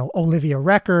 Olivia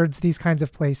Records, these kinds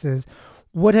of places,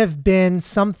 would have been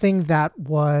something that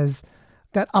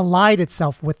allied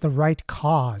itself with the right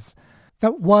cause,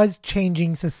 that was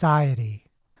changing society,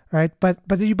 right? But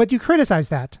you criticize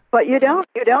that. But you don't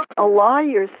ally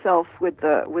yourself with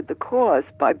the cause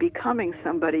by becoming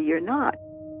somebody you're not.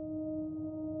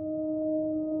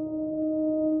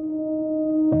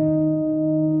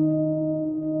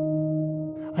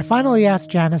 I finally asked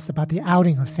Janice about the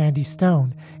outing of Sandy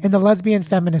Stone in the lesbian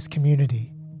feminist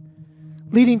community.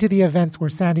 leading to the events where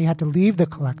Sandy had to leave the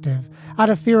collective out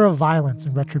of fear of violence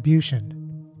and retribution.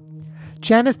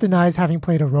 Janice denies having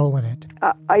played a role in it.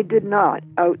 I did not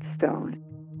out Stone.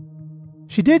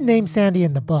 She did name Sandy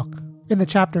in the book, in the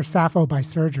chapter Sappho by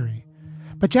Surgery,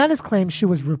 but Janice claims she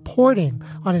was reporting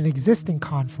on an existing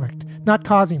conflict, not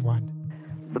causing one.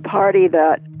 The party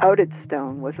that outed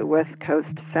Stone was a West Coast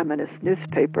feminist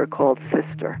newspaper called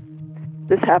Sister.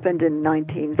 This happened in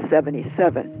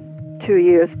 1977, 2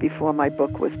 years before my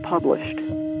book was published.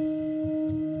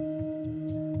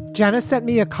 Janice sent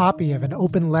me a copy of an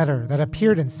open letter that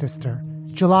appeared in Sister,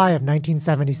 July of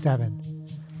 1977.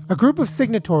 A group of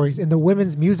signatories in the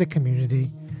women's music community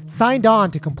signed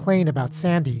on to complain about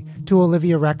Sandy to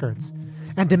Olivia Records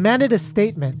and demanded a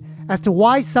statement as to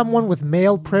why someone with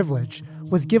male privilege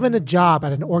was given a job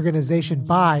at an organization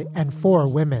by and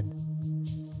for women.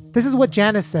 This is what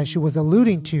Janice says she was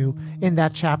alluding to in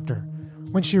that chapter,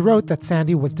 when she wrote that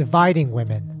Sandy was dividing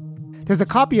women. There's a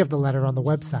copy of the letter on the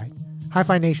website,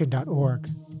 hi-fi-nation.org.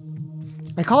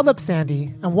 I called up Sandy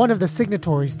and one of the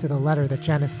signatories to the letter that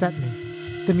Janice sent me,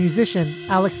 the musician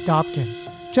Alex Dobkin,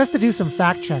 just to do some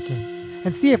fact-checking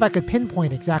and see if I could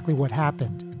pinpoint exactly what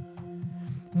happened.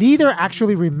 Neither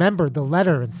actually remembered the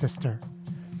letter in Sister,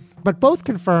 but both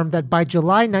confirmed that by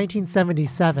July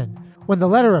 1977, when the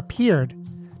letter appeared,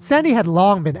 Sandy had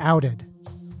long been outed.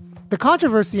 The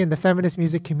controversy in the feminist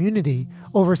music community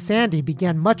over Sandy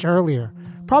began much earlier,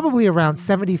 probably around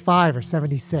 75 or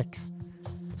 76.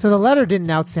 So the letter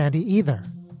didn't out Sandy either.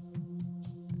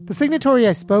 The signatory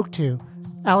I spoke to,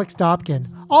 Alex Dobkin,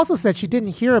 also said she didn't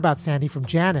hear about Sandy from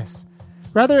Janice.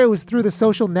 Rather, it was through the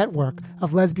social network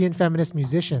of lesbian feminist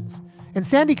musicians, and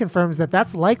Sandy confirms that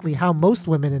that's likely how most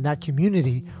women in that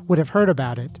community would have heard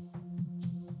about it.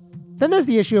 Then there's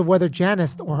the issue of whether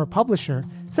Janice or her publisher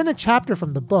sent a chapter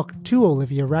from the book to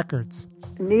Olivia Records.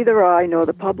 Neither I nor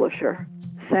the publisher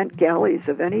sent galleys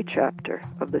of any chapter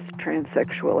of this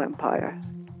transsexual empire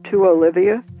to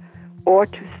Olivia or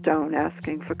to Stone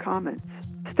asking for comments.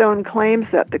 Stone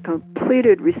claims that the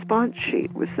completed response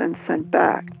sheet was then sent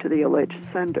back to the alleged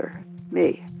sender,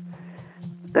 me.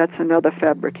 That's another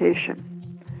fabrication.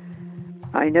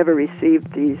 I never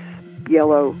received these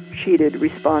yellow sheeted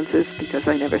responses because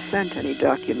I never sent any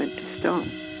document to Stone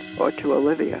or to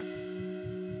Olivia.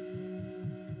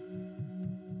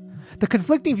 The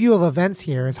conflicting view of events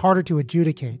here is harder to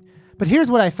adjudicate, but here's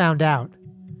what I found out.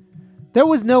 There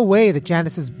was no way that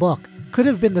Janice's book could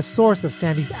have been the source of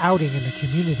Sandy's outing in the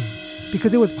community,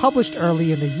 because it was published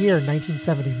early in the year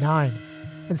 1979,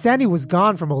 and Sandy was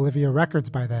gone from Olivia Records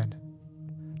by then.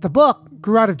 The book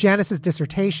grew out of Janice's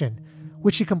dissertation,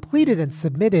 which she completed and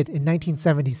submitted in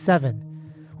 1977,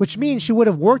 which means she would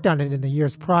have worked on it in the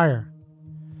years prior.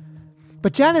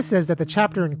 But Janice says that the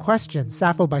chapter in question,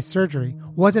 Sappho by Surgery,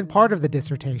 wasn't part of the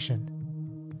dissertation.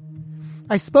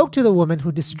 I spoke to the woman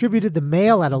who distributed the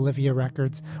mail at Olivia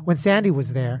Records when Sandy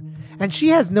was there, and she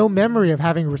has no memory of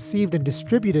having received and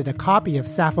distributed a copy of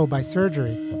Sappho by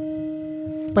Surgery.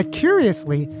 But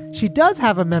curiously, she does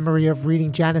have a memory of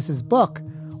reading Janice's book,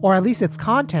 or at least its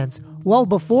contents, well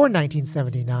before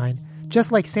 1979,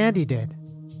 just like Sandy did.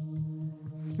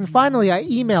 And finally, I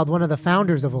emailed one of the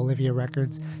founders of Olivia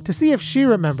Records to see if she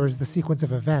remembers the sequence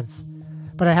of events,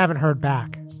 but I haven't heard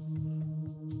back.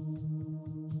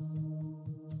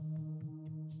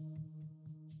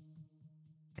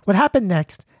 What happened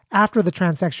next, after the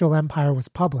Transsexual Empire was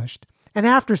published, and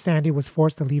after Sandy was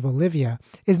forced to leave Olivia,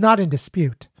 is not in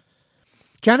dispute.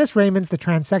 Janice Raymond's The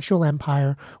Transsexual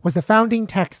Empire was the founding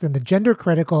text in the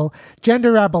gender-critical,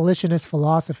 gender-abolitionist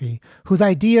philosophy whose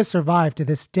ideas survive to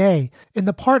this day in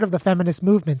the part of the feminist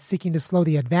movement seeking to slow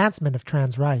the advancement of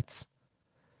trans rights.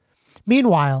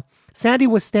 Meanwhile, Sandy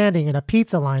was standing in a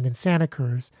pizza line in Santa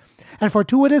Cruz and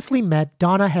fortuitously met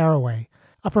Donna Haraway,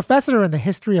 a professor in the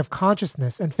History of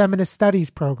Consciousness and Feminist Studies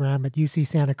program at UC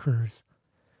Santa Cruz.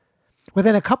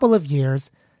 Within a couple of years,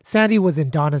 Sandy was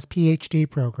in Donna's PhD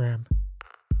program.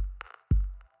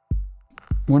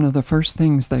 One of the first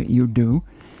things that you do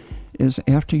is,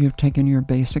 after you've taken your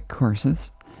basic courses,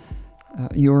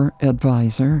 your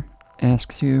advisor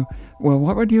asks you, well,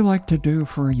 what would you like to do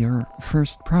for your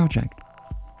first project?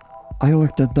 I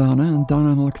looked at Donna, and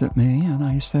Donna looked at me, and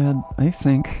I said, I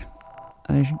think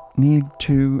I need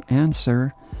to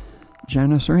answer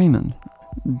Janice Raymond.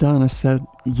 Donna said,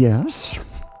 yes.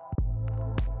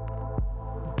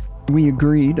 We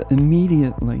agreed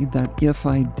immediately that if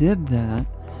I did that,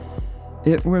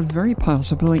 it would very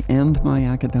possibly end my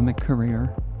academic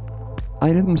career.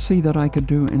 I didn't see that I could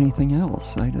do anything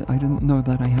else. I didn't know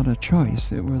that I had a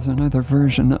choice. It was another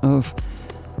version of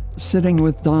sitting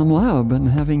with Don Laub and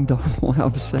having Don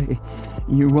Laub say,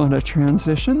 "You want to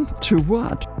transition to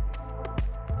what?"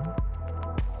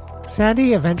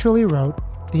 Sandy eventually wrote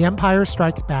The Empire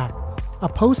Strikes Back, a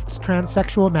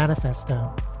post-transsexual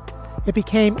manifesto. It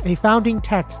became a founding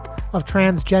text of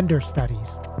transgender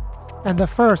studies, and the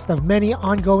first of many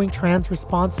ongoing trans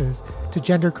responses to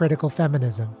gender-critical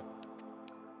feminism.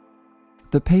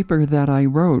 The paper that I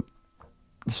wrote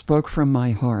spoke from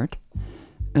my heart,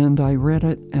 and I read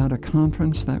it at a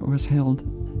conference that was held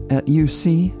at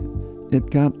UC. It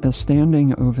got a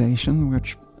standing ovation,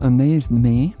 which amazed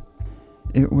me.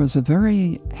 It was a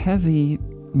very heavy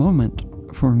moment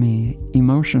for me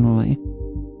emotionally.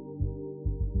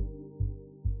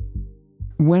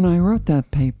 When I wrote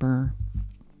that paper,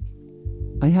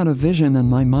 I had a vision in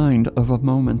my mind of a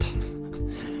moment,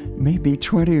 maybe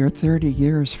 20 or 30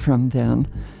 years from then,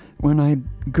 when I'd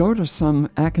go to some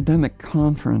academic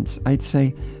conference. I'd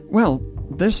say, well,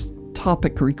 this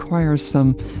topic requires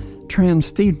some trans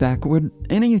feedback. Would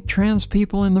any trans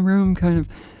people in the room kind of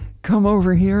come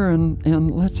over here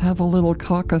and let's have a little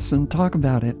caucus and talk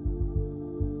about it?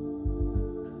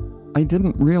 I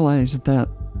didn't realize that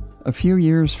a few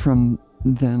years from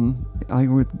then I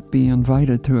would be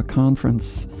invited to a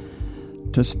conference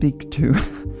to speak to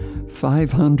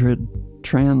 500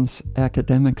 trans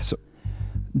academics.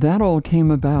 That all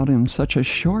came about in such a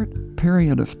short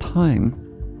period of time.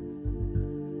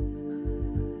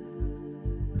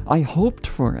 I hoped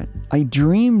for it. I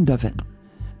dreamed of it.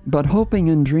 But hoping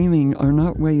and dreaming are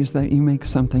not ways that you make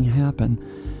something happen.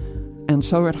 And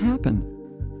so it happened.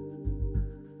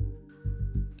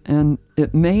 And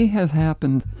it may have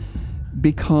happened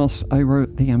because I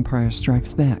wrote The Empire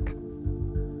Strikes Back.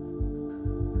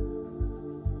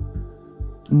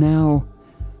 Now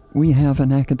we have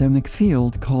an academic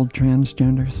field called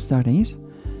transgender studies,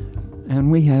 and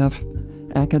we have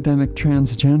academic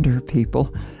transgender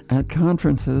people at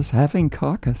conferences having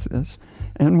caucuses,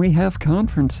 and we have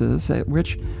conferences at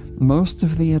which most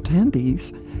of the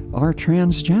attendees are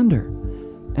transgender.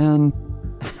 And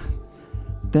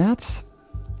that's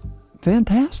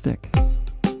fantastic.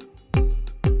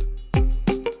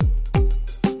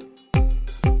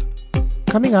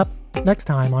 Coming up next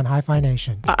time on Hi-Fi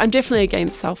Nation. I'm definitely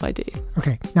against self-ID.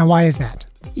 Okay, now why is that?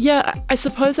 Yeah, I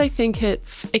suppose I think it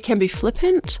can be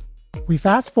flippant. We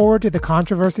fast forward to the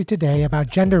controversy today about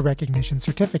gender recognition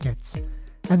certificates,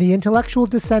 and the intellectual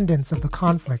descendants of the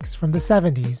conflicts from the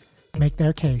 70s make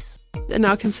their case. And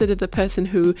now consider the person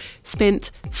who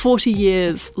spent 40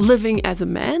 years living as a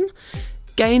man,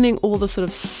 gaining all the sort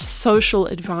of social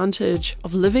advantage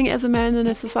of living as a man in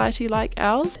a society like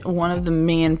ours. One of the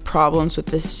main problems with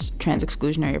this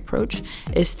trans-exclusionary approach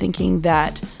is thinking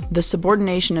that the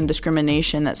subordination and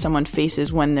discrimination that someone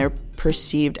faces when they're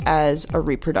perceived as a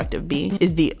reproductive being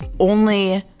is the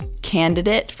only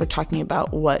candidate for talking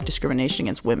about what discrimination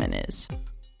against women is.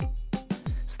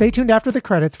 Stay tuned after the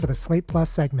credits for the Slate Plus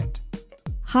segment.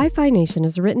 Hi-Fi Nation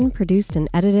is written, produced, and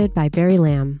edited by Barry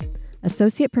Lamb,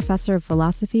 Associate Professor of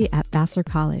Philosophy at Vassar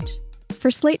College. For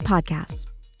Slate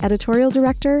Podcasts, Editorial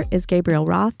Director is Gabriel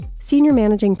Roth, Senior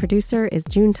Managing Producer is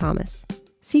June Thomas,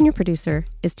 Senior Producer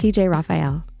is TJ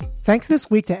Raphael. Thanks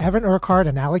this week to Evan Urquhart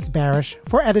and Alex Barish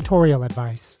for editorial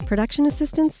advice. Production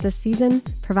assistance this season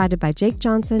provided by Jake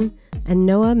Johnson and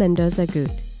Noah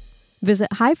Mendoza-Gut. Visit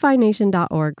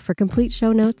hifination.org for complete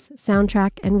show notes,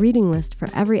 soundtrack, and reading list for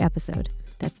every episode.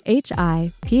 That's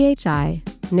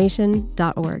HIPHI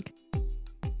nation.org.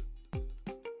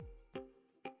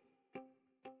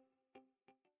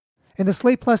 In the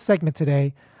Slate Plus segment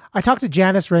today, I talked to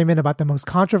Janice Raymond about the most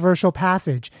controversial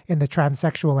passage in the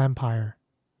transsexual empire.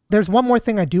 There's one more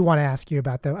thing I do want to ask you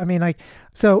about, though. I mean,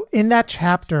 so in that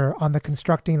chapter on the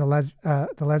constructing the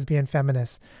lesbian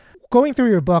feminist, going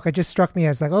through your book, it just struck me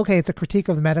as okay, it's a critique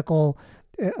of the medical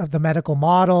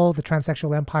model. The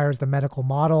transsexual empire is the medical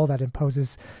model that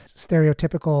imposes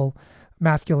stereotypical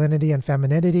masculinity and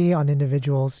femininity on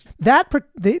individuals. That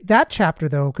chapter,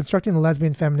 though, Constructing the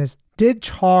Lesbian Feminist, did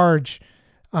charge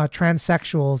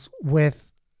transsexuals with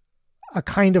a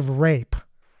kind of rape.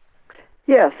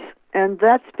 Yes, and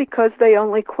that's because they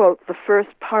only quote the first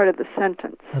part of the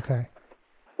sentence. Okay.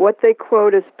 What they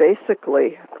quote is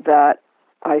basically that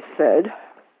I said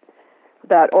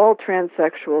that all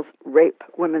transsexuals rape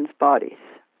women's bodies.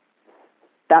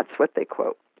 That's what they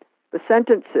quote. The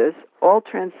sentence is, all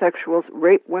transsexuals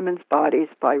rape women's bodies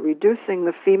by reducing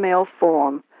the female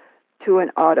form to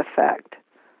an artifact,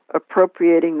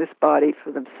 appropriating this body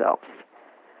for themselves.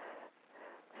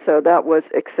 So that was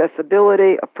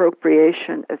accessibility,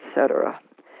 appropriation, etc.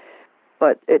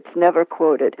 But it's never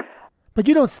quoted. But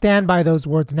you don't stand by those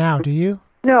words now, do you?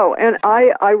 No, and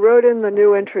I wrote in the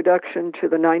new introduction to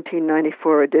the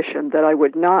 1994 edition that I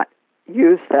would not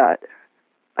use that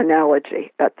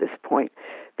analogy at this point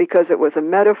because it was a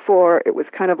metaphor. It was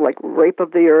kind of like rape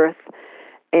of the earth,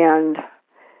 and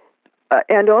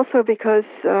also because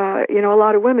a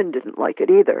lot of women didn't like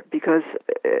it either because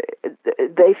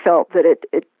they felt that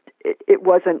it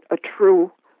wasn't a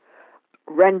true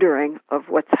rendering of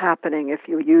what's happening if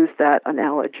you use that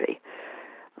analogy.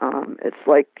 It's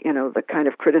like, the kind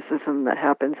of criticism that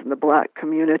happens in the black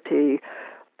community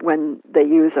when they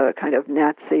use a kind of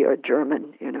Nazi or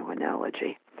German,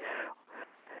 analogy.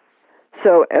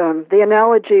 So the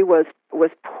analogy was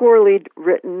poorly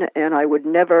written, and I would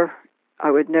never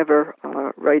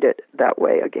write it that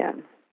way again.